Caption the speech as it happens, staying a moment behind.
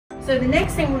So the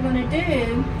next thing we're going to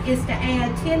do is to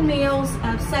add 10 mils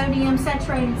of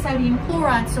saturated sodium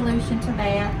chloride solution to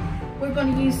that. We're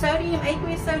going to use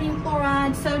aqueous sodium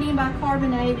chloride, sodium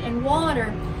bicarbonate, and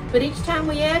water. But each time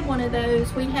we add one of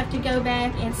those, we have to go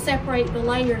back and separate the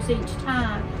layers each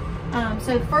time.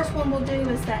 So the first one we'll do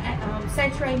is the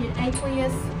saturated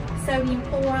aqueous sodium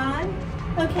chloride.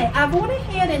 Okay, I've went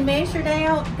ahead and measured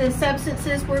out the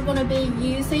substances we're going to be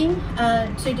using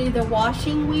to do the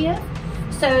washing with.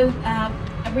 So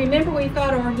remember, we've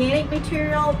got organic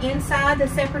material inside the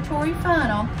separatory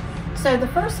funnel. So the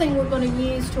first thing we're going to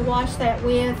use to wash that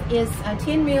with is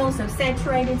 10 mils of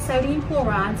saturated sodium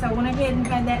chloride. So I went ahead and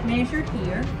had that measured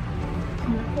here.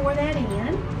 I'm going to pour that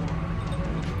in.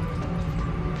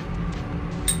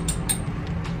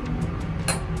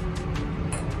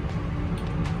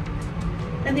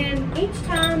 And then each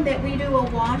time that we do a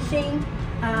washing,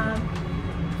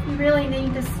 you really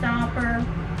need to stopper,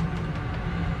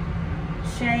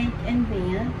 shake, and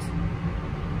vent.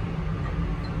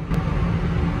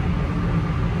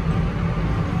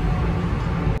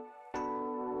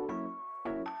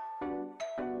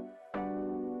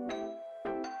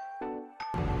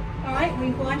 Alright,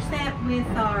 we've washed that with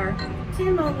our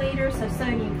 10 milliliters of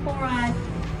sodium chloride.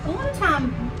 A lot of time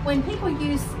when people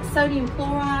use sodium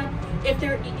chloride, if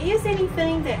there is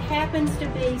anything that happens to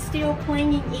be still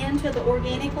clinging into the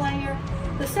organic layer,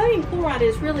 the sodium chloride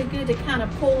is really good to kind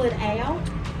of pull it out.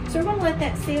 So we're going to let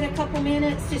that sit a couple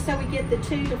minutes just so we get the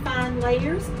two defined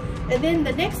layers. And then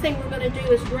the next thing we're going to do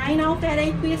is drain off that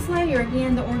aqueous layer.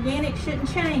 Again, the organic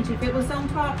shouldn't change. If it was on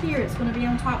top here, it's going to be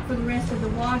on top for the rest of the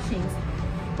washings.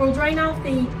 We'll drain off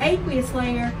the aqueous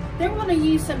layer. Then we're going to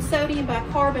use some sodium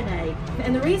bicarbonate.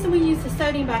 And the reason we use the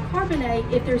sodium bicarbonate,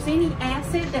 if there's any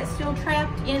acid that's still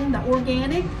trapped in the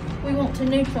organic, we want to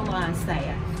neutralize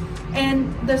that.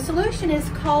 And the solution is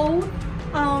cold.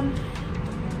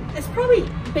 It's probably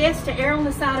best to err on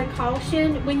the side of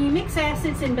caution. When you mix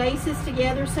acids and bases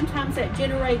together, sometimes that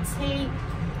generates heat.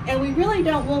 And we really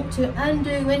don't want to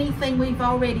undo anything we've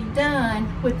already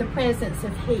done with the presence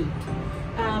of heat.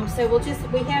 So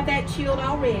we have that chilled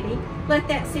already. Let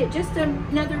that sit just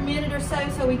another minute or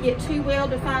so we get two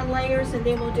well-defined layers, and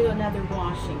then we'll do another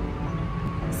washing.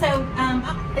 So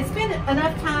it's been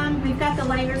enough time. We've got the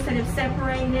layers that have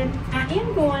separated. I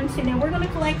am going to, now we're going to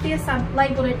collect this. I've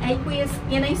labeled it aqueous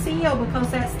NaCl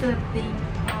because that's the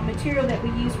material that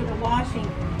we use for the washing.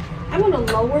 I'm going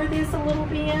to lower this a little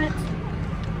bit.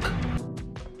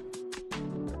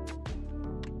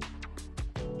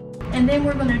 And then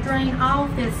we're going to drain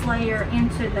off this layer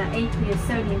into the aqueous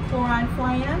sodium chloride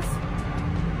flask.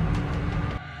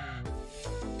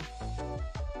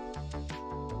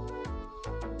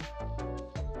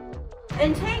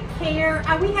 And take care,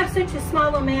 we have such a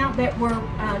small amount that we're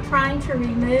trying to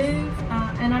remove,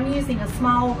 and I'm using a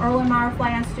small Erlenmeyer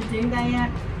flask to do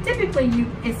that. Typically,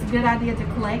 it's a good idea to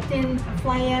collect in a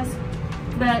flask,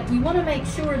 but you want to make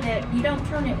sure that you don't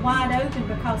turn it wide open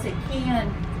because it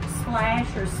can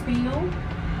splash or spill.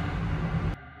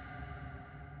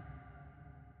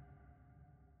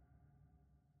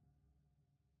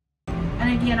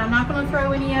 And again, I'm not going to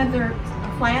throw any other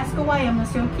flask away. I'm going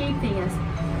to still keep this.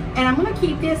 And I'm going to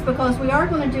keep this because we are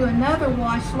going to do another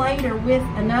wash later with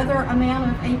another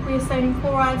amount of aqueous sodium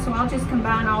chloride, so I'll just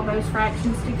combine all those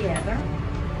fractions together.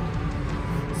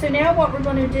 So now what we're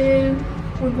going to do,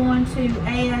 we're going to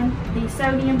add the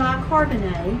sodium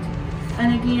bicarbonate.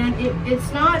 And again,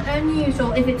 it's not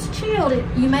unusual. If it's chilled,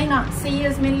 you may not see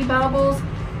as many bubbles,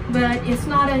 but it's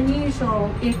not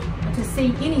unusual to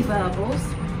see any bubbles.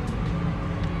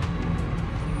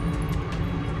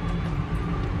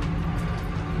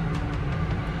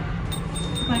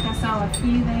 Like I saw a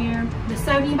few there. The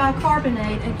sodium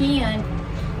bicarbonate, again,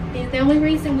 the only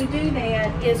reason we do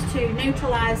that is to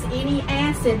neutralize any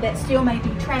acid that still may be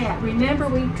trapped. Remember,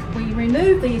 we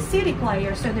removed the acidic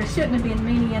layer, so there shouldn't have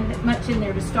been much in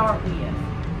there to start with.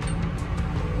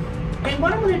 And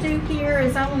what I'm going to do here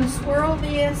is I want to swirl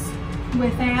this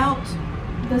without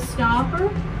the stopper,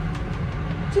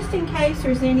 just in case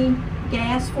there's any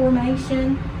gas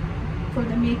formation for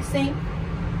the mixing.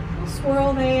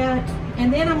 Swirl that,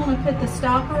 and then I'm going to put the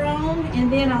stopper on,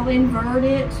 and then I'll invert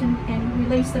it and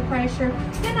release the pressure.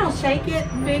 Then I'll shake it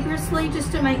vigorously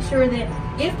just to make sure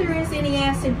that if there is any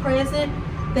acid present,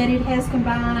 that it has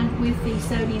combined with the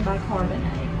sodium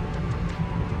bicarbonate.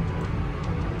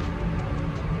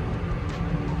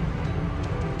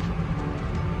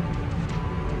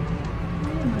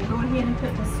 I'm going to go ahead and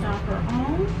put the stopper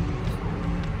on.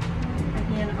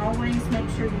 Again, always make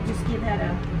sure you just give that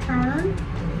a turn.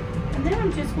 And then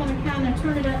I'm just going to kind of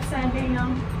turn it upside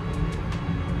down,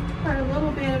 put a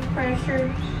little bit of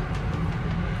pressure,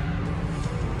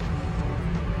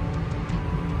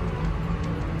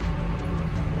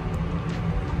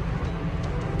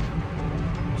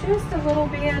 just a little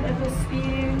bit of a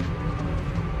spew.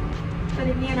 But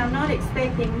again, I'm not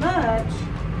expecting much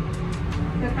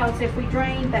because if we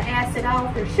drain the acid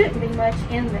off, there shouldn't be much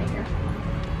in there.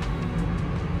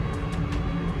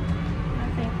 I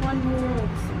think one more will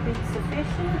be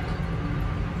sufficient.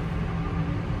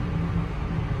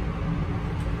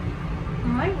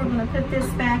 All right, we're going to put this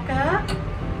back up.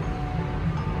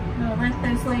 I'm going to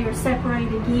let those layers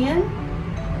separate again.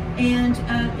 And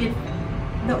if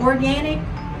the organic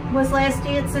was less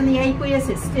dense than the aqueous,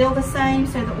 it's still the same,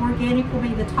 so the organic will be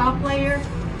the top layer.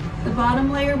 The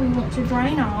bottom layer we want to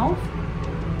drain off.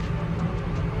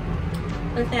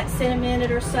 Let that sit a minute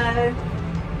or so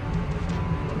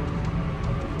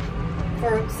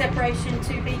for separation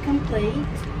to be complete.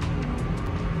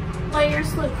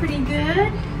 Layers look pretty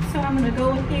good, so I'm going to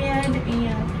go ahead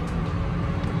and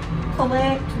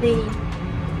collect the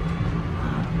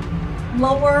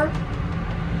lower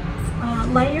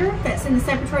layer that's in the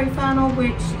separatory funnel,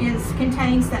 which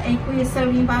contains the aqueous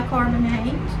sodium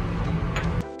bicarbonate.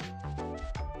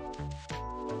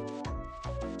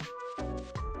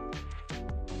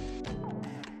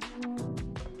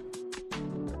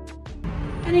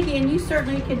 And again, you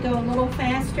certainly could go a little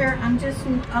faster. I'm just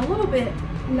a little bit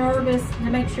nervous to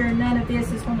make sure none of this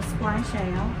is going to splash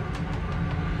out.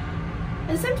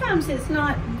 And sometimes it's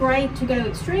not great to go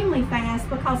extremely fast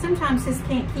because sometimes this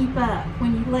can't keep up.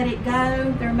 When you let it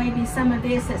go, there may be some of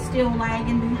this that's still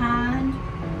lagging behind.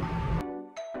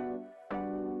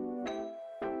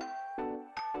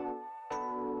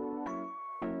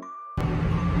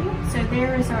 So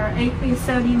there is our aqueous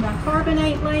sodium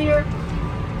bicarbonate layer.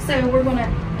 So we're going to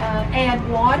add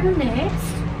water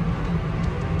next.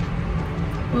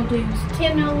 We'll do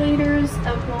 10 milliliters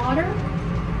of water.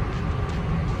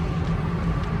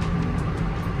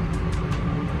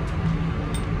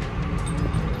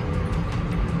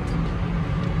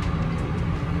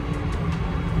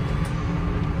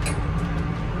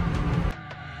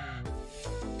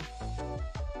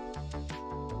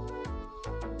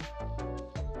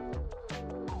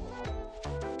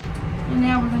 And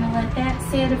now we're going to let that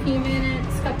sit a few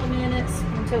minutes, couple of minutes,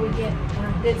 until we get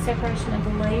good separation of the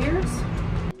layers.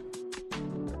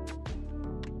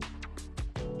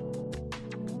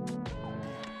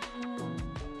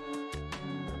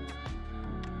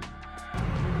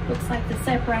 Looks like the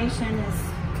separation is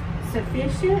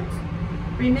sufficient.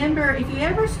 Remember, if you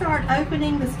ever start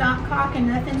opening the stopcock and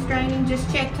nothing's draining,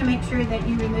 just check to make sure that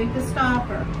you remove the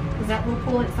stopper, because that will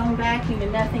pull its own vacuum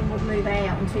and nothing will move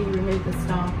out until you remove the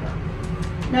stopper.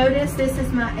 Notice this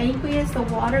is my aqueous, the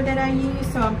water that I use,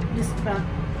 so I'm just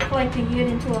collecting it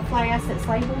into a flask that's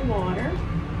labeled water.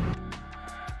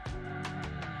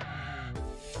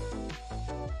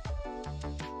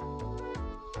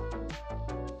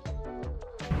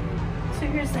 So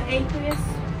here's the aqueous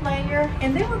layer,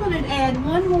 and then we're going to add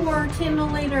one more 10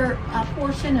 milliliter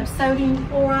portion of sodium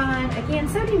chloride. Again,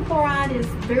 sodium chloride is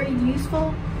very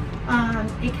useful.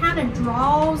 It kind of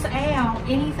draws out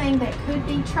anything that could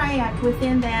be trapped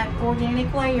within that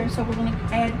organic layer. So we're going to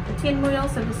add the 10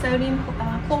 mL of the sodium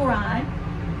chloride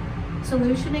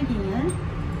solution again.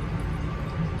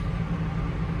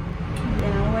 And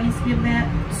then always give that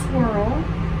swirl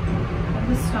of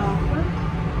the stopper.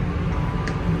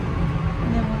 And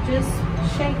then we'll just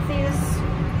shake this,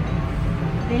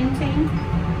 venting.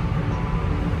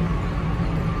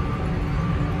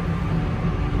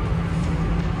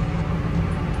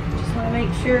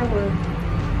 Make sure we're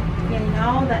getting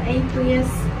all the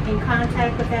aqueous in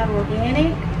contact with that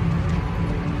organic.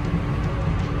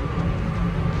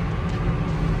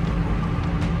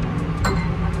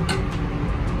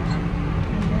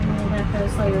 And then we'll let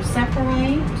those layers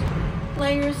separate.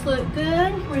 Layers look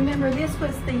good. Remember, this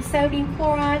was the sodium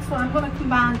chloride, so I'm going to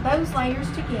combine those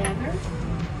layers together.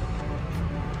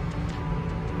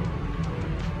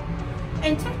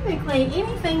 And technically,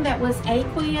 anything that was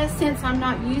aqueous, since I'm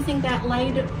not using that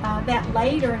later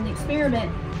in the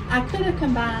experiment, I could have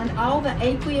combined all the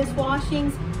aqueous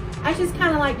washings. I just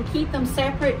kind of like to keep them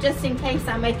separate just in case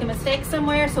I make a mistake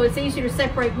somewhere, so it's easier to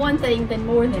separate one thing than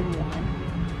more than one.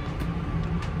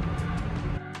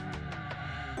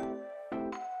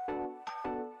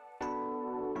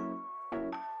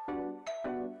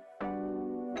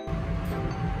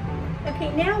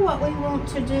 Okay, now what we want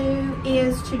to do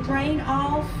is to drain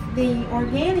off the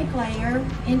organic layer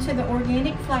into the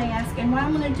organic flask. And what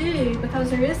I'm going to do, because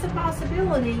there is a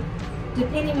possibility,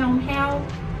 depending on how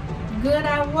good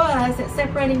I was at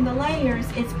separating the layers,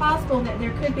 it's possible that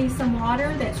there could be some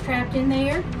water that's trapped in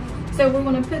there. So we're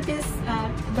going to put this,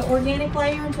 the organic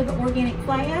layer into the organic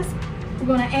flask. We're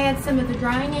going to add some of the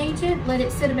drying agent, let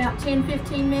it sit about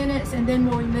 10-15 minutes, and then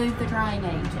we'll remove the drying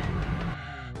agent.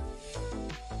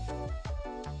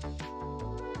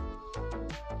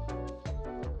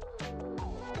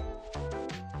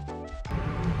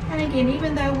 And again,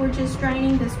 even though we're just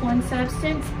draining this one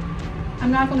substance,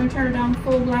 I'm not going to turn it on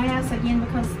full blast, again,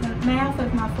 because the mouth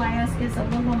of my flask is a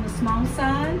little on the small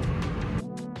side.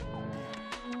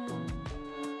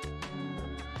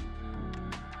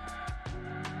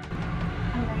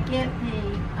 I'm going to get the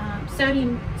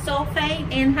sodium sulfate,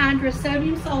 anhydrous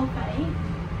sodium sulfate.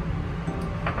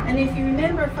 And if you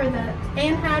remember, for the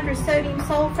anhydrous sodium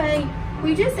sulfate,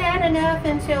 we just add enough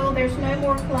until there's no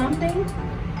more clumping.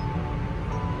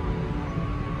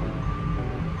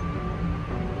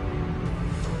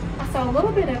 I saw a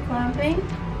little bit of clumping.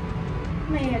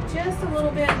 May add just a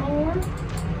little bit more.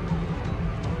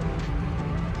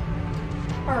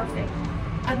 Perfect.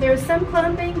 There's some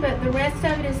clumping, but the rest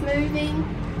of it is moving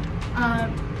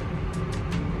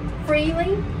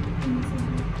freely.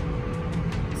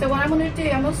 So what I'm going to do,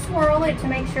 I'm going to swirl it to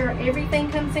make sure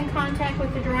everything comes in contact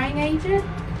with the drying agent.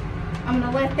 I'm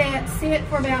going to let that sit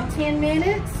for about 10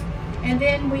 minutes, and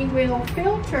then we will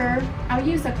filter. I'll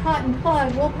use a cotton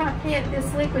plug. We'll pipette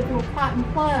this liquid through a cotton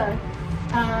plug,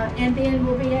 and then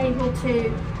we'll be able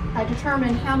to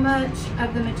determine how much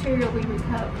of the material we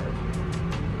recovered.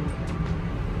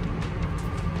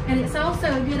 And it's also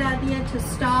a good idea to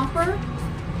stopper,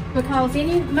 because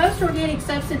most organic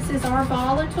substances are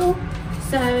volatile.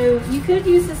 So you could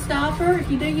use a stopper.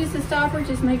 If you do use a stopper,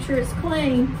 just make sure it's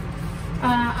clean.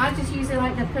 I just use it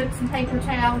like to put some paper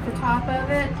towel at the top of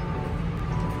it.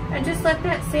 And just let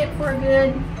that sit for a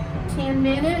good 10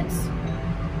 minutes.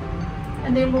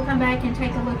 And then we'll come back and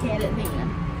take a look at it then.